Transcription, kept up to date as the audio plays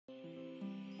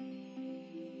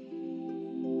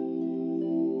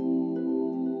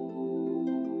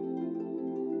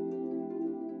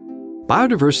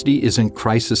Biodiversity is in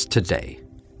crisis today.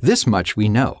 This much we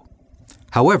know.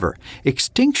 However,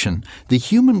 extinction, the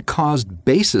human-caused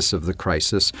basis of the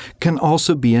crisis, can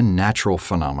also be a natural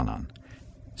phenomenon.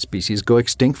 Species go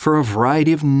extinct for a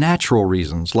variety of natural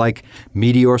reasons, like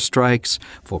meteor strikes,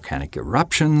 volcanic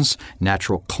eruptions,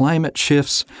 natural climate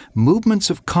shifts, movements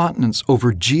of continents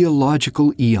over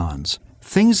geological eons,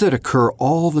 things that occur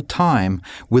all the time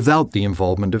without the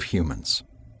involvement of humans.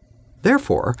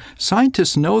 Therefore,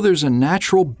 scientists know there's a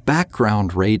natural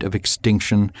background rate of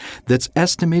extinction that's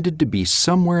estimated to be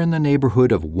somewhere in the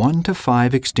neighborhood of 1 to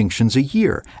 5 extinctions a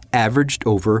year, averaged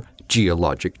over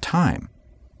geologic time.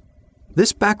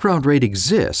 This background rate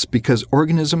exists because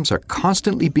organisms are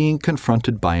constantly being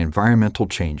confronted by environmental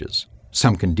changes.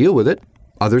 Some can deal with it,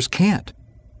 others can't.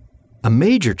 A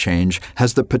major change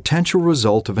has the potential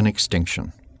result of an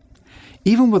extinction.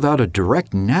 Even without a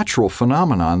direct natural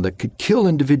phenomenon that could kill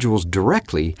individuals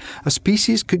directly, a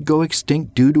species could go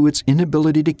extinct due to its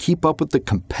inability to keep up with the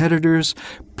competitors,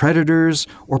 predators,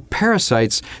 or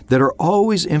parasites that are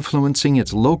always influencing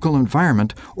its local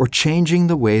environment or changing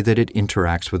the way that it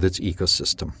interacts with its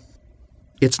ecosystem.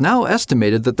 It's now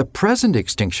estimated that the present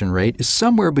extinction rate is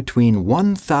somewhere between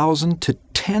 1,000 to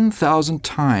 10,000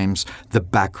 times the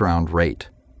background rate.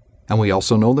 And we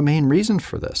also know the main reason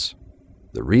for this.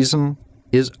 The reason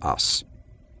is us.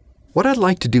 What I'd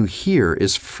like to do here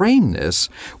is frame this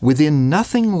within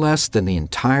nothing less than the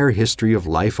entire history of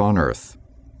life on Earth.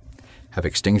 Have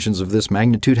extinctions of this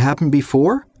magnitude happened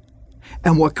before?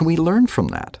 And what can we learn from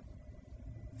that?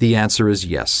 The answer is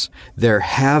yes. There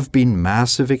have been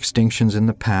massive extinctions in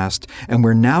the past, and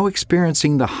we're now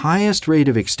experiencing the highest rate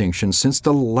of extinction since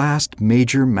the last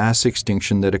major mass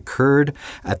extinction that occurred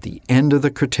at the end of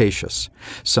the Cretaceous,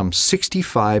 some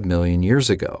 65 million years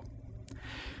ago.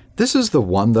 This is the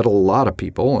one that a lot of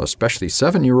people, especially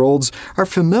 7-year-olds, are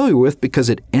familiar with because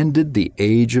it ended the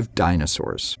age of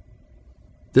dinosaurs.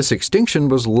 This extinction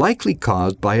was likely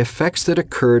caused by effects that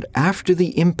occurred after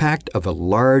the impact of a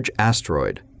large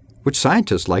asteroid, which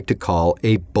scientists like to call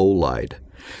a bolide.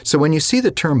 So when you see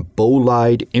the term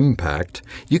bolide impact,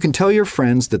 you can tell your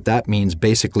friends that that means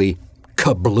basically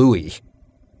kablooey.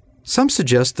 Some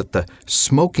suggest that the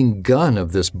smoking gun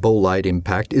of this bolide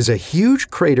impact is a huge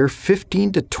crater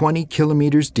 15 to 20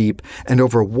 kilometers deep and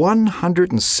over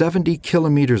 170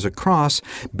 kilometers across,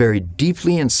 buried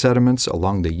deeply in sediments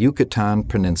along the Yucatan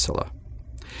Peninsula.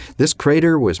 This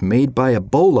crater was made by a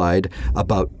bolide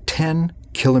about 10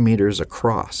 kilometers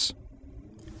across.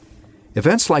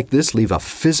 Events like this leave a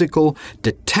physical,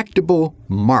 detectable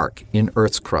mark in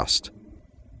Earth's crust.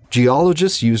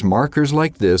 Geologists use markers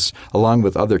like this, along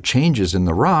with other changes in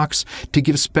the rocks, to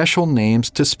give special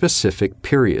names to specific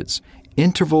periods,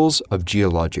 intervals of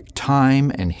geologic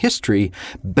time and history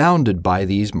bounded by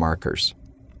these markers.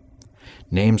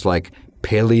 Names like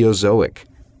Paleozoic,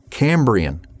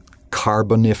 Cambrian,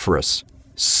 Carboniferous,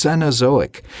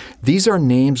 Cenozoic. These are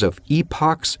names of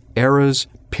epochs, eras,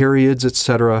 periods,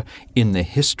 etc. in the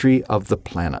history of the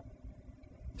planet.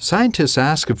 Scientists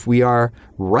ask if we are,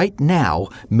 right now,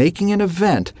 making an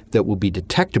event that will be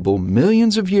detectable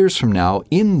millions of years from now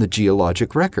in the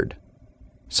geologic record.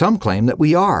 Some claim that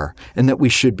we are, and that we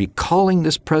should be calling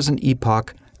this present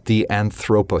epoch the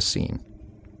Anthropocene.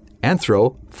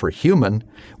 Anthro for human,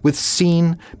 with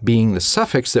scene being the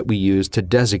suffix that we use to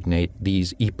designate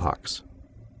these epochs.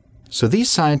 So these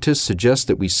scientists suggest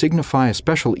that we signify a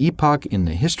special epoch in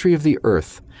the history of the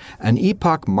Earth, an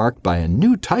epoch marked by a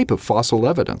new type of fossil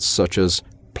evidence, such as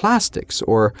plastics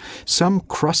or some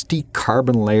crusty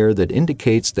carbon layer that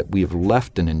indicates that we have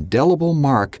left an indelible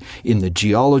mark in the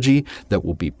geology that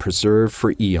will be preserved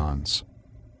for eons.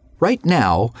 Right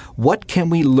now, what can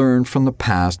we learn from the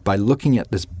past by looking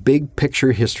at this big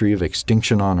picture history of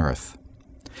extinction on Earth?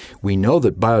 We know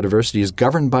that biodiversity is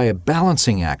governed by a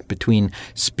balancing act between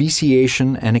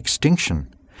speciation and extinction.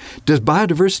 Does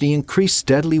biodiversity increase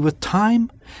steadily with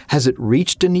time? Has it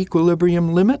reached an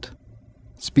equilibrium limit?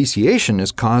 Speciation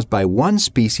is caused by one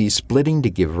species splitting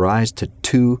to give rise to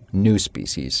 2 new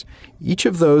species, each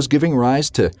of those giving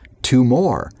rise to 2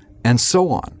 more, and so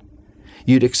on.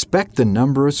 You'd expect the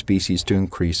number of species to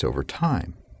increase over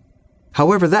time.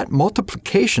 However, that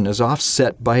multiplication is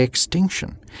offset by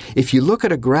extinction. If you look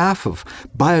at a graph of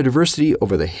biodiversity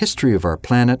over the history of our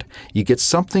planet, you get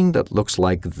something that looks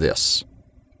like this.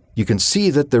 You can see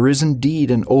that there is indeed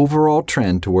an overall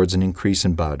trend towards an increase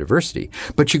in biodiversity,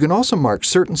 but you can also mark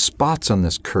certain spots on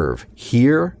this curve,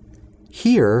 here,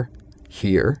 here,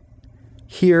 here,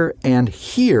 here, and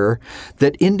here,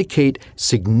 that indicate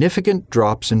significant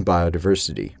drops in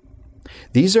biodiversity.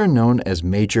 These are known as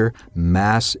major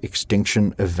mass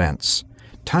extinction events,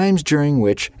 times during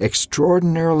which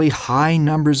extraordinarily high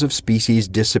numbers of species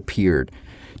disappeared,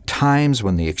 times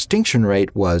when the extinction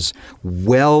rate was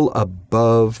well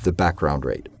above the background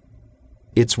rate.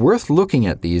 It's worth looking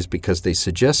at these because they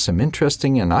suggest some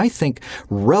interesting and, I think,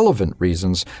 relevant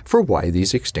reasons for why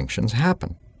these extinctions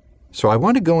happen. So I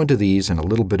want to go into these in a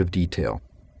little bit of detail.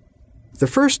 The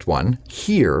first one,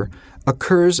 here,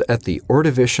 occurs at the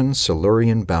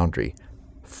Ordovician-Silurian boundary,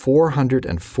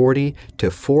 440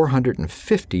 to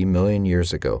 450 million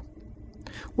years ago.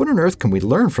 What on earth can we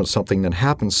learn from something that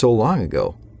happened so long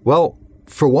ago? Well,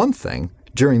 for one thing,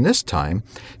 during this time,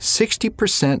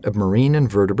 60% of marine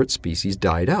invertebrate species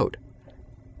died out.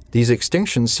 These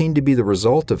extinctions seem to be the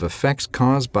result of effects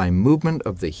caused by movement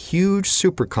of the huge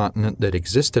supercontinent that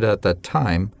existed at that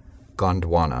time,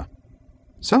 Gondwana.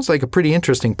 Sounds like a pretty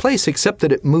interesting place, except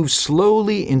that it moves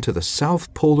slowly into the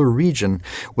South Polar region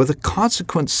with a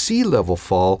consequent sea level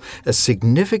fall as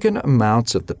significant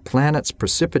amounts of the planet's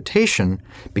precipitation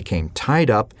became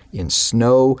tied up in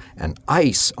snow and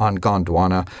ice on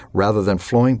Gondwana rather than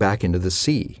flowing back into the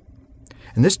sea.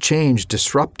 And this change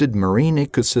disrupted marine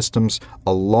ecosystems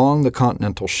along the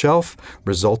continental shelf,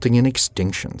 resulting in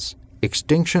extinctions.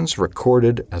 Extinctions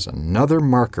recorded as another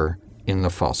marker in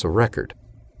the fossil record.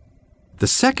 The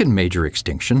second major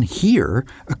extinction, here,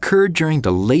 occurred during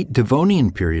the late Devonian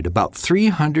period, about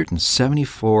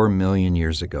 374 million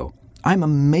years ago. I'm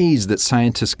amazed that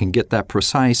scientists can get that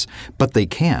precise, but they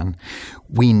can.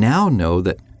 We now know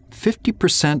that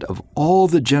 50% of all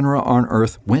the genera on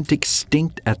Earth went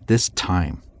extinct at this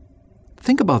time.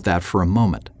 Think about that for a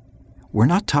moment. We're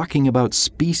not talking about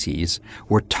species,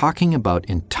 we're talking about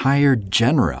entire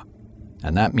genera.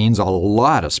 And that means a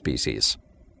lot of species.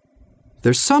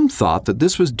 There's some thought that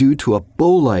this was due to a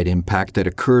bolide impact that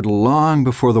occurred long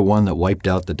before the one that wiped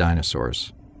out the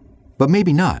dinosaurs. But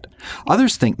maybe not.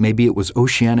 Others think maybe it was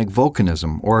oceanic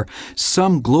volcanism or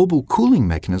some global cooling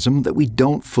mechanism that we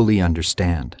don't fully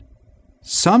understand.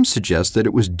 Some suggest that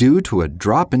it was due to a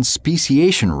drop in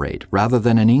speciation rate rather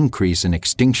than an increase in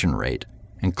extinction rate.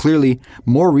 And clearly,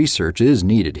 more research is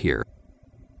needed here.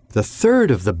 The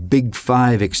third of the Big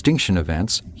Five extinction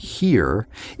events, here,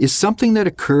 is something that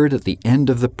occurred at the end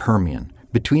of the Permian,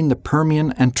 between the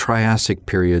Permian and Triassic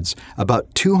periods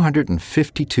about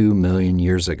 252 million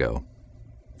years ago.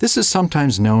 This is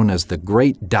sometimes known as the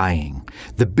Great Dying,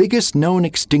 the biggest known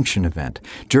extinction event,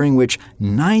 during which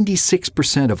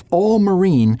 96% of all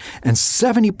marine and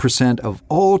 70% of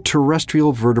all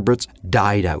terrestrial vertebrates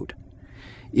died out.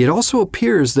 It also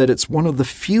appears that it's one of the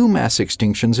few mass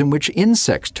extinctions in which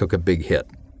insects took a big hit.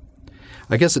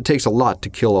 I guess it takes a lot to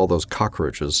kill all those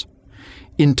cockroaches.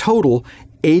 In total,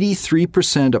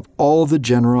 83% of all the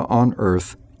genera on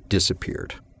Earth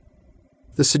disappeared.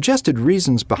 The suggested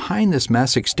reasons behind this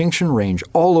mass extinction range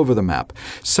all over the map.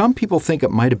 Some people think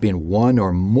it might have been one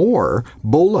or more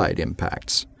bolide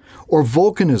impacts, or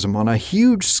volcanism on a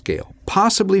huge scale,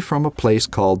 possibly from a place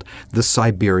called the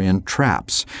Siberian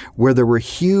Traps, where there were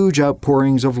huge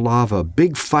outpourings of lava,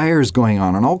 big fires going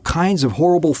on, and all kinds of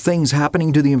horrible things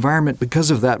happening to the environment because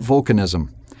of that volcanism.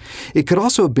 It could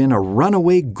also have been a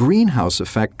runaway greenhouse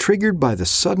effect triggered by the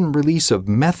sudden release of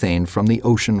methane from the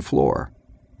ocean floor.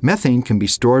 Methane can be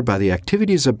stored by the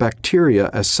activities of bacteria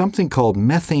as something called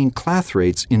methane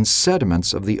clathrates in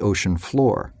sediments of the ocean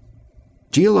floor.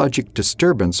 Geologic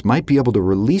disturbance might be able to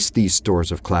release these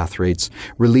stores of clathrates,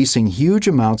 releasing huge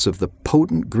amounts of the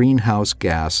potent greenhouse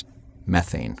gas,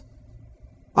 methane.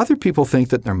 Other people think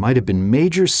that there might have been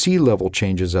major sea level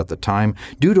changes at the time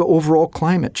due to overall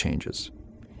climate changes.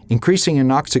 Increasing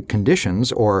anoxic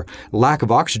conditions, or lack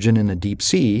of oxygen in the deep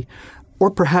sea,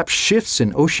 or perhaps shifts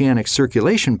in oceanic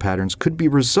circulation patterns could be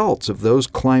results of those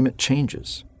climate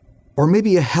changes. Or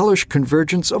maybe a hellish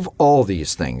convergence of all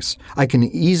these things. I can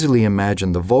easily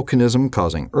imagine the volcanism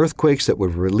causing earthquakes that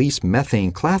would release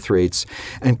methane clathrates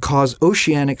and cause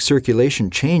oceanic circulation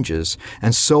changes,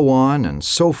 and so on and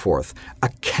so forth, a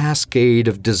cascade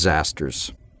of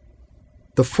disasters.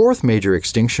 The fourth major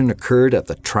extinction occurred at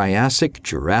the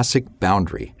Triassic-Jurassic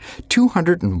boundary,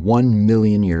 201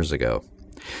 million years ago.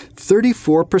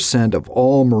 34% of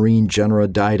all marine genera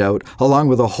died out, along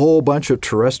with a whole bunch of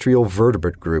terrestrial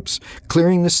vertebrate groups,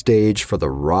 clearing the stage for the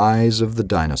rise of the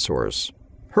dinosaurs.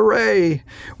 Hooray!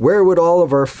 Where would all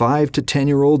of our 5 to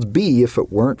 10-year-olds be if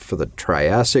it weren't for the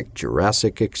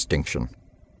Triassic-Jurassic extinction?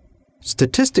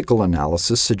 Statistical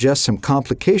analysis suggests some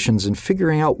complications in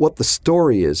figuring out what the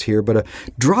story is here, but a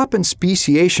drop in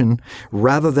speciation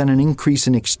rather than an increase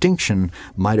in extinction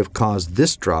might have caused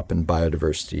this drop in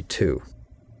biodiversity too.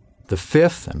 The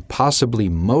fifth and possibly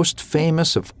most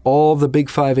famous of all the Big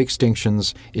Five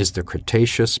extinctions is the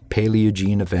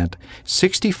Cretaceous-Paleogene event,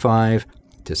 65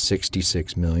 to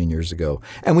 66 million years ago.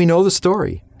 And we know the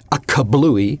story. A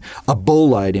kablooey, a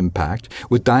bolide impact,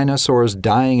 with dinosaurs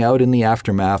dying out in the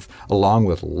aftermath, along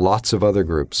with lots of other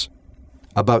groups.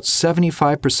 About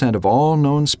 75% of all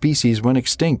known species went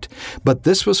extinct, but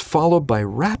this was followed by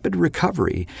rapid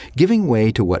recovery, giving way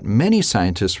to what many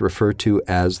scientists refer to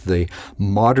as the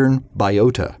modern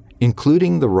biota,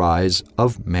 including the rise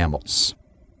of mammals.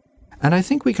 And I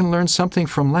think we can learn something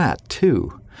from that,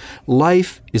 too.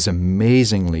 Life is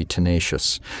amazingly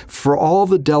tenacious. For all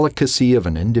the delicacy of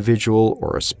an individual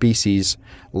or a species,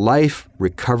 life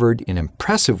recovered in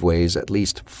impressive ways at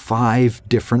least 5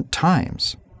 different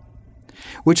times.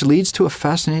 Which leads to a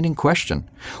fascinating question.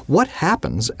 What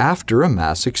happens after a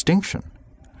mass extinction?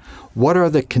 What are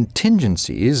the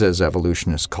contingencies, as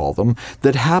evolutionists call them,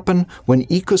 that happen when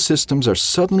ecosystems are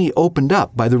suddenly opened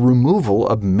up by the removal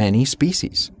of many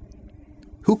species?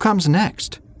 Who comes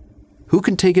next? Who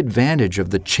can take advantage of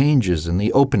the changes in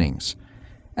the openings?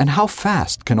 And how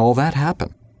fast can all that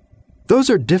happen? Those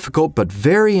are difficult but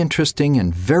very interesting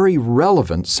and very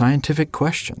relevant scientific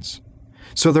questions.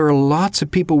 So there are lots of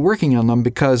people working on them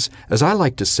because, as I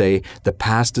like to say, the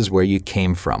past is where you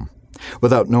came from.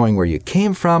 Without knowing where you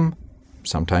came from,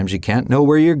 sometimes you can't know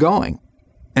where you're going.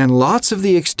 And lots of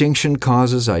the extinction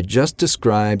causes I just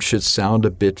described should sound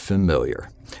a bit familiar,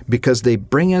 because they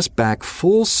bring us back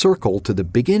full circle to the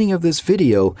beginning of this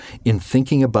video in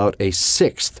thinking about a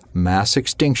 6th mass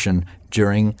extinction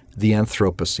during the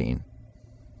Anthropocene.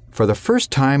 For the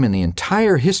first time in the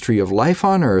entire history of life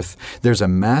on Earth, there's a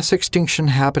mass extinction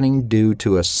happening due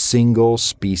to a single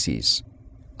species,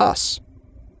 us.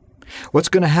 What's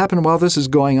going to happen while this is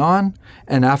going on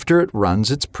and after it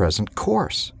runs its present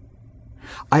course?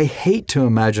 I hate to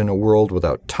imagine a world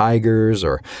without tigers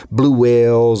or blue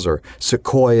whales or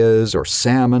sequoias or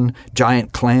salmon,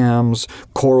 giant clams,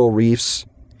 coral reefs.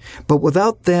 But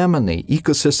without them and the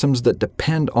ecosystems that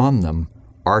depend on them,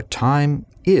 our time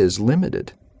is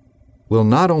limited. We'll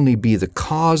not only be the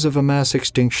cause of a mass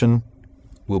extinction,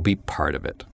 we'll be part of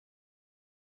it.